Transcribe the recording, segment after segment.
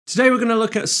Today we're going to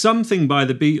look at Something by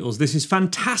the Beatles. This is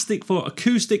fantastic for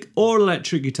acoustic or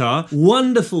electric guitar,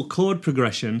 wonderful chord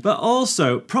progression, but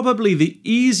also probably the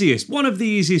easiest, one of the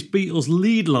easiest Beatles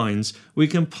lead lines we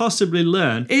can possibly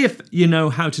learn if you know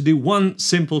how to do one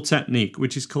simple technique,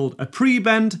 which is called a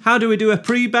pre-bend. How do we do a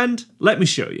pre-bend? Let me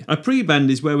show you. A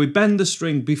pre-bend is where we bend the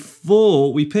string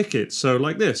before we pick it, so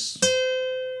like this.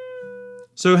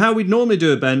 So how we'd normally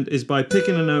do a bend is by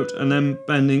picking a note and then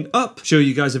bending up. Sure,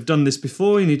 you guys have done this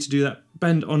before. You need to do that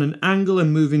bend on an angle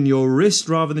and moving your wrist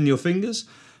rather than your fingers.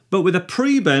 But with a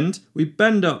pre-bend, we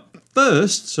bend up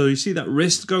first. So you see that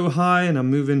wrist go high and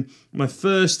I'm moving my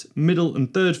first, middle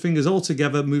and third fingers all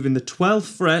together, moving the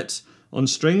 12th fret on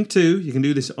string 2. You can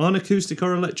do this on acoustic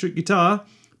or electric guitar.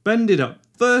 Bend it up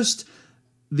first.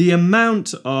 The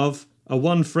amount of a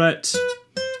 1 fret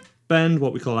bend,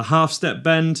 what we call a half step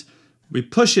bend, we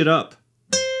push it up,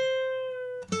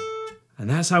 and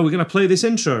that's how we're going to play this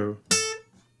intro.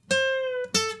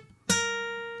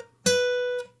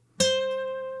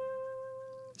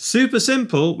 Super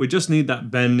simple, we just need that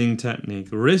bending technique.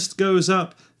 Wrist goes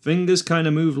up, fingers kind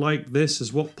of move like this,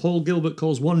 as what Paul Gilbert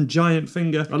calls one giant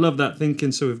finger. I love that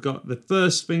thinking, so we've got the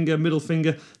first finger, middle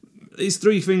finger, these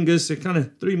 3 fingers, so kind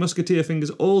of 3 musketeer fingers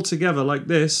all together like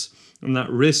this, and that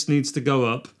wrist needs to go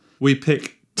up. We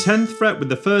pick 10th fret with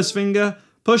the first finger,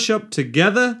 push up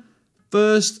together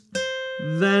first,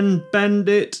 then bend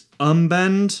it,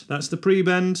 unbend, that's the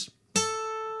pre-bend.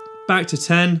 Back to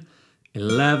 10,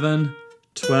 11,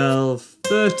 12,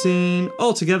 13,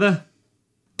 all together.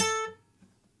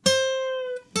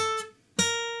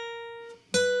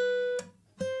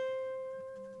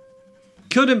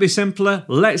 Couldn't be simpler.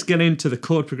 Let's get into the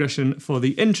chord progression for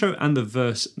the intro and the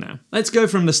verse now. Let's go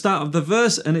from the start of the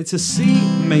verse, and it's a C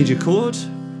major chord,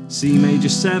 C major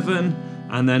 7,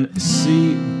 and then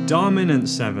C dominant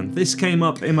 7. This came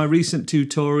up in my recent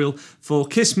tutorial for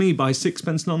Kiss Me by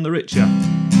Sixpence None the Richer.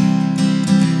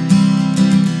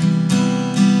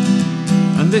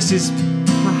 And this is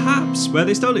perhaps where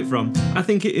they stole it from. I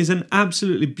think it is an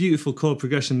absolutely beautiful chord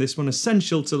progression, this one,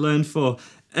 essential to learn for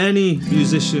any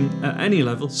musician at any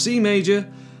level. C major,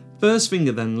 first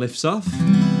finger then lifts off.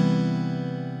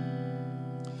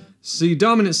 C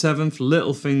dominant 7th,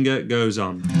 little finger goes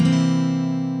on.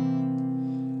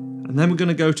 And then we're going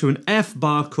to go to an F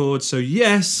bar chord, so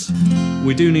yes,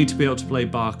 we do need to be able to play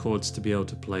bar chords to be able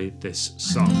to play this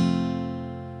song.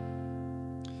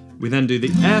 We then do the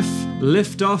F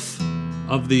lift off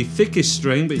of the thickest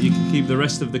string, but you can keep the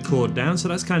rest of the chord down, so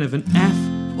that's kind of an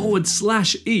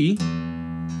F/E,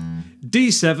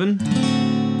 D7,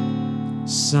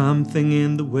 something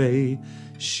in the way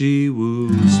she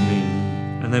woos me.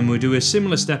 And then we do a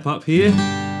similar step up here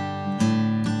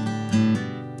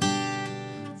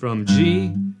from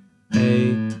G, A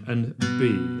and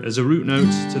B as a root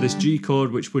note to this G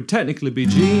chord, which would technically be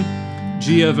G,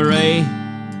 G over A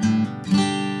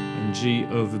and G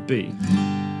over B.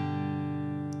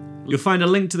 You'll find a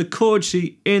link to the chord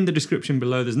sheet in the description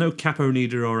below. There's no capo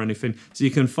needed or anything, so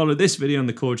you can follow this video on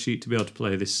the chord sheet to be able to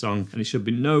play this song, and it should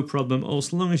be no problem, all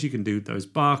so long as you can do those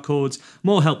bar chords.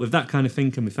 More help with that kind of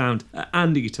thing can be found at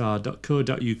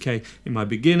andyguitar.co.uk in my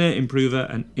beginner, improver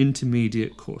and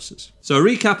intermediate courses. So a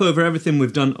recap over everything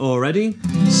we've done already.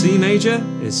 C major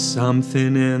is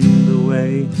something in the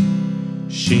way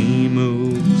she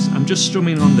moves. I'm just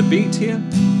strumming on the beat here.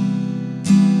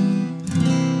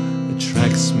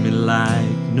 Attracts me like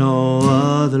no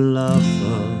other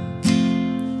lover.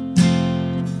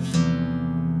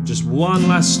 Just one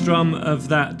last strum of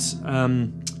that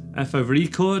F over E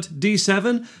chord,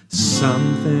 D7,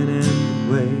 something in the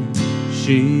way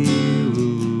she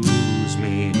woos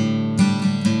me.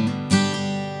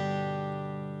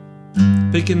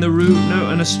 Picking the root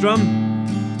note and a strum.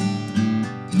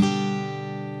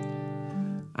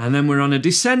 And then we're on a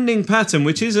descending pattern,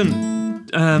 which isn't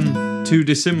too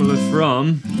dissimilar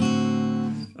from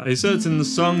a certain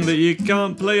song that you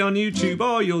can't play on YouTube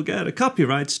or you'll get a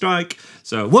copyright strike,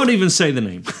 so I won't even say the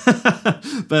name.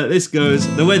 But this goes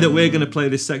the way that we're going to play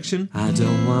this section. I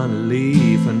don't want to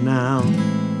leave her now,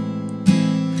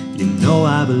 you know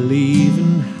I believe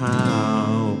in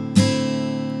how.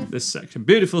 This section,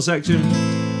 beautiful section.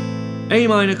 A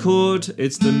minor chord,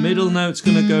 it's the middle note's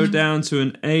going to go down to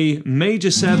an A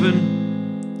major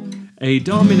 7, A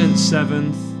dominant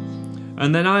 7th,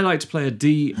 and then I like to play a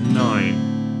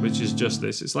D9, which is just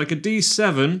this. It's like a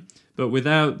D7, but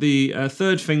without the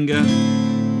third finger,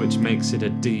 which makes it a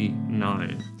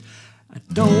D9. I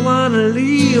don't want to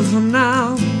leave her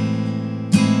now,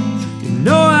 you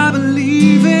know I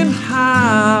believe in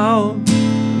how.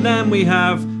 And then we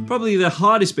have probably the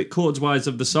hardest bit chords-wise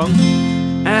of the song.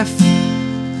 F,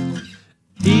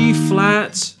 E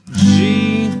flat,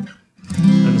 G,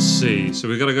 and C. So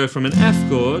we've got to go from an F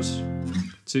chord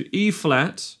to E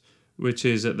flat, which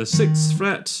is at the 6th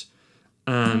fret,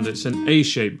 and it's an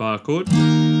A-shaped bar chord.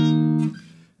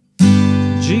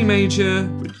 G major,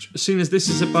 which, as soon as this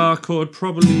is a bar chord,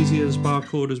 probably easier as bar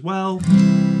chord as well.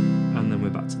 And then we're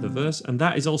back to the verse, and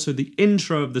that is also the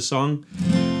intro of the song.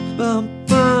 Bum,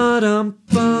 ba-dum,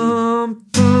 bum,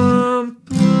 bum,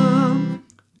 bum.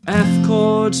 F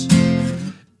chord,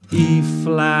 E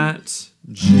flat,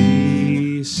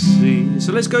 G, C.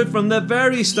 So let's go from the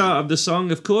very start of the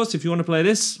song, of course, if you want to play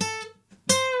this.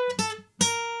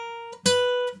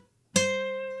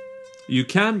 You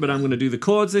can, but I'm going to do the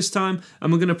chords this time,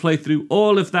 and we're going to play through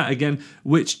all of that again,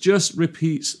 which just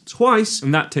repeats twice,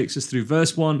 and that takes us through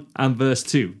verse 1 and verse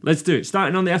 2. Let's do it.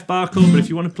 Starting on the F bar chord, but if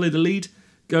you want to play the lead,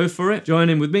 go for it. Join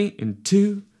in with me in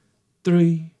 2,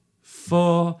 3,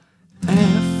 4.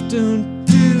 F, do,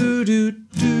 do, do,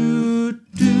 do,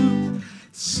 do.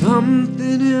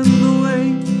 Something in the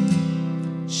way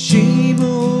she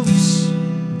moves.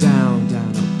 Down,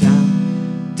 down, up,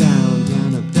 down, down,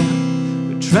 down, up,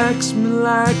 down. Attracts me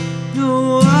like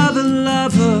no other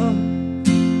lover.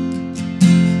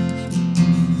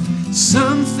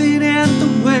 Something in the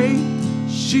way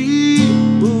she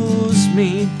moves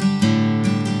me.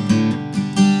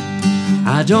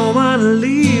 I don't wanna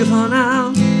leave her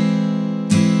now.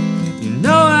 You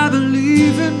know I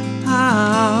believe in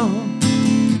how.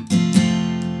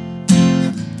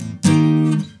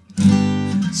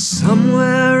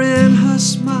 Somewhere in her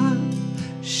smile,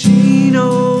 she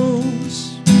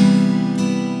knows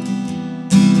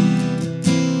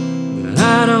that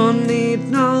I don't need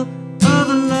no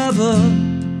other lover.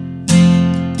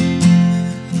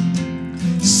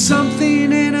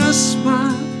 Something in her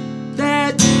smile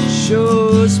that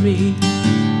shows me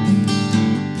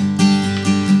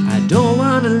I don't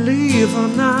wanna leave her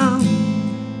now.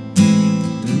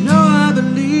 You know I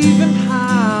believe in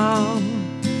how.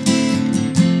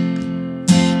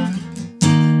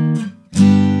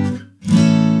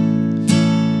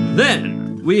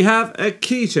 Then we have a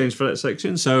key change for that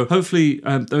section, so hopefully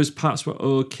those parts were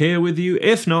okay with you.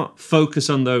 If not, focus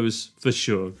on those for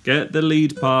sure. Get the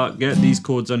lead part, get these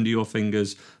chords under your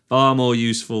fingers. Far more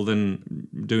useful than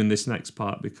doing this next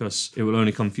part because it will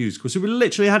only confuse. Because we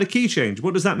literally had a key change.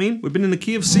 What does that mean? We've been in the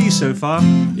key of C so far.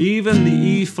 Even the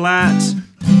E flat.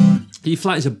 E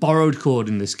flat is a borrowed chord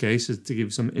in this case, to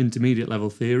give some intermediate level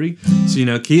theory. So, you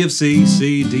know, key of C,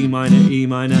 C, D minor, E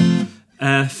minor,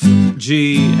 F,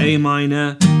 G, A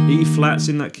minor, E flat's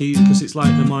in that key because it's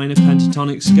like the minor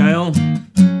pentatonic scale.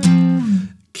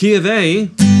 Key of A.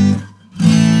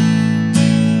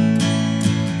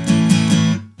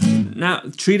 Now,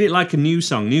 treat it like a new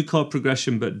song, new chord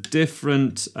progression, but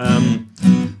different,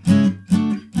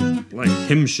 like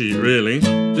hymn sheet, really.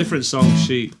 Different song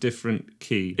sheet, different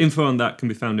key. Info on that can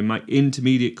be found in my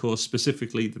intermediate course,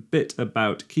 specifically the bit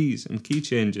about keys and key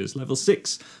changes, level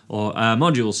 6 or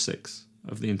module 6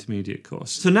 of the intermediate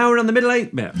course. So now we're on the middle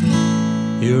 8 bit.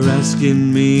 You're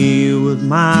asking me, would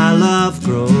my love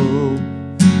grow?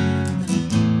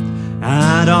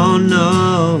 I don't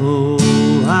know.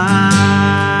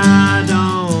 I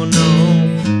don't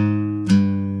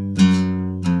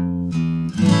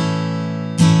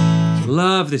know.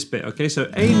 Love this bit. Okay, so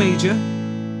A major.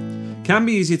 Can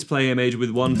be easier to play A major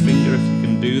with one finger if you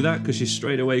can do that, because you're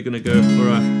straight away going to go for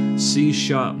a C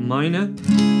sharp minor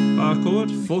bar chord,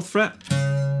 4th fret,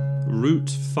 root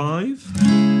 5,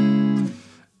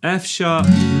 F sharp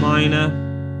minor,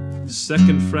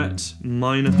 2nd fret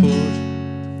minor chord,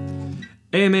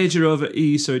 A major over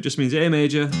E, so it just means A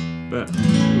major, but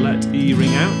let E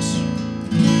ring out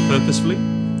purposefully,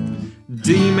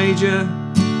 D major,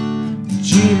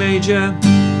 G major,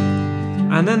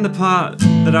 and then the part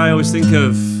that I always think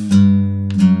of,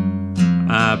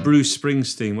 Bruce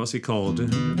Springsteen, what's he called?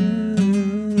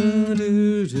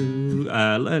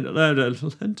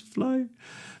 Learn to Fly?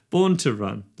 Born to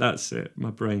Run, that's it, my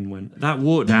brain went. That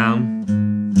walk down,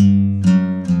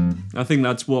 I think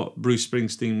that's what Bruce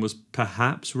Springsteen was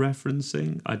perhaps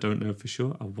referencing. I don't know for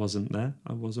sure, I wasn't there,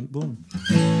 I wasn't born.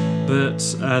 But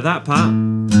that part,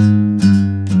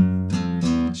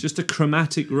 it's just a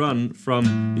chromatic run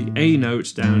from the A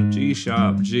notes down G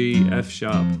sharp, G, F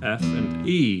sharp, F and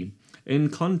E. In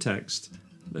context,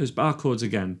 those bar chords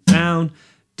again, down,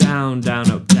 down,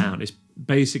 down, up, down. It's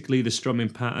basically the strumming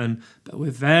pattern, but we're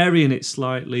varying it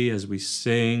slightly as we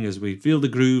sing, as we feel the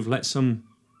groove, let some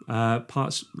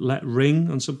parts let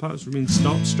ring, on some parts ring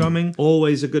stop strumming.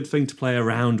 Always a good thing to play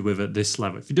around with at this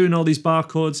level. If you're doing all these bar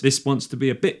chords, this wants to be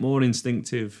a bit more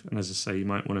instinctive. And as I say, you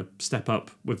might want to step up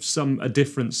with a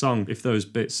different song if those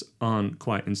bits aren't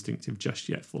quite instinctive just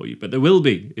yet for you. But there will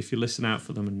be if you listen out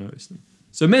for them and notice them.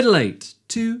 So middle 8,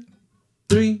 2,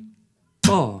 3,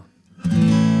 4.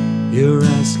 You're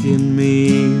asking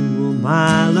me, will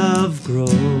my love grow?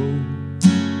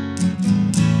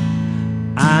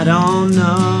 I don't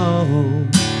know.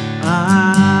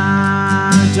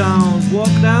 I don't walk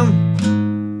down.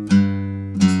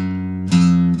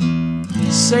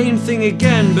 Same thing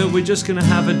again, but we're just gonna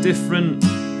have a different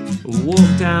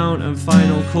walk down and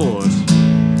final chord.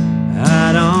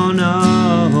 I don't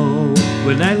know.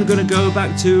 We're then gonna go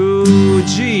back to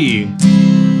G.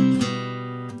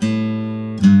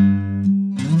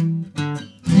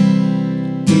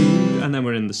 And then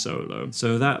we're in the solo.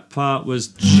 So that part was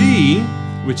G,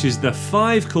 which is the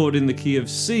 5 chord in the key of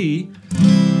C,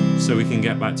 so we can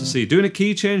get back to C. Doing a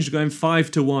key change, going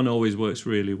 5 to 1 always works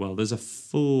really well. There's a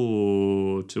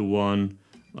 4 to 1,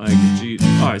 like G.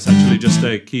 Oh, it's actually just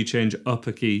a key change up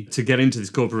a key to get into this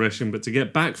chord progression, but to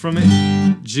get back from it,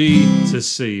 G to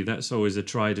C. That's always a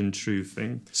tried and true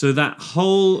thing. So that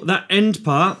end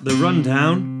part, the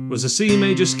rundown, was a C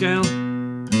major scale.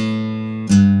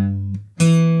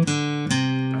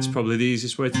 Probably the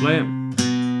easiest way to play it.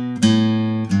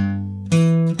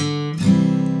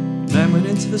 Then went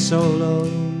into the solo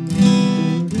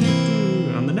and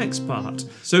the next part.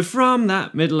 So from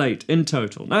that middle 8 in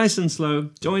total, nice and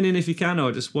slow. Join in if you can,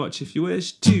 or just watch if you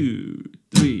wish. 2,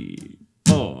 3,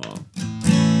 4.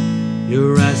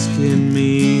 You're asking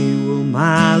me, will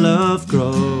my love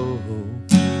grow?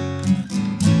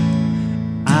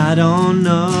 I don't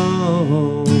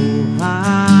know.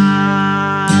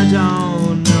 I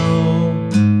don't know.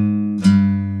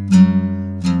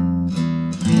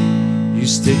 You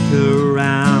stick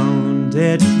around,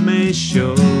 it may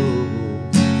show.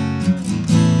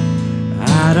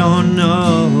 I don't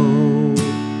know.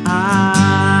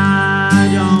 I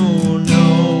don't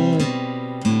know.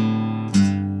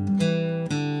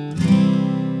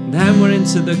 Then we're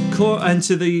into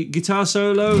the guitar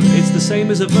solo. It's the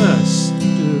same as a verse.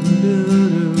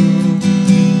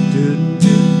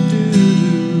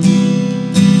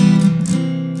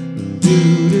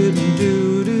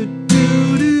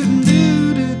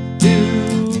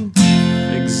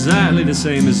 Exactly the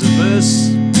same as the verse.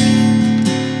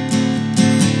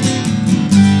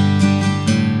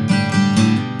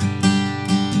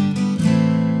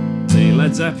 The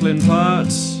Led Zeppelin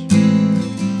part.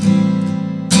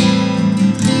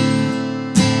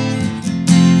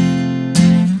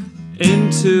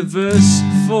 Into verse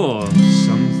 4.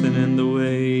 Something in the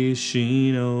way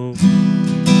she knows,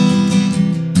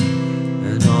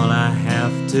 and all I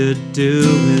have to do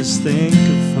is think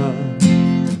of her.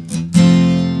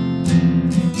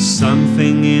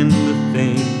 Something in the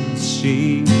things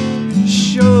she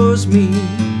shows me.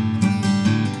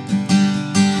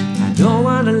 I don't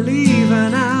want to leave her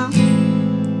now.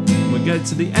 We get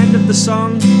to the end of the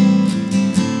song.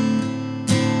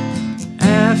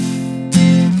 F,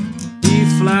 E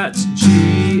flat,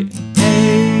 G,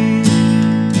 A,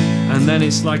 and then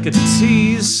it's like a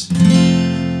tease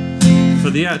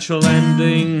for the actual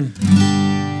ending,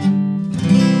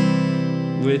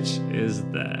 which is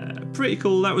there. Pretty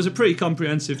cool. That was a pretty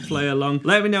comprehensive play along.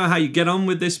 Let me know how you get on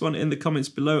with this one in the comments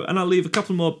below, and I'll leave a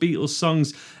couple more Beatles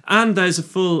songs, and there's a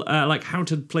full like how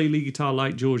to play lead guitar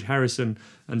like George Harrison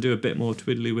and do a bit more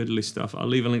twiddly widdly stuff. I'll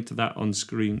leave a link to that on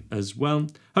screen as well.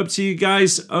 Hope to see you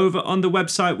guys over on the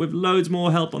website with loads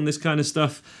more help on this kind of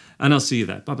stuff, and I'll see you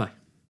there. Bye bye.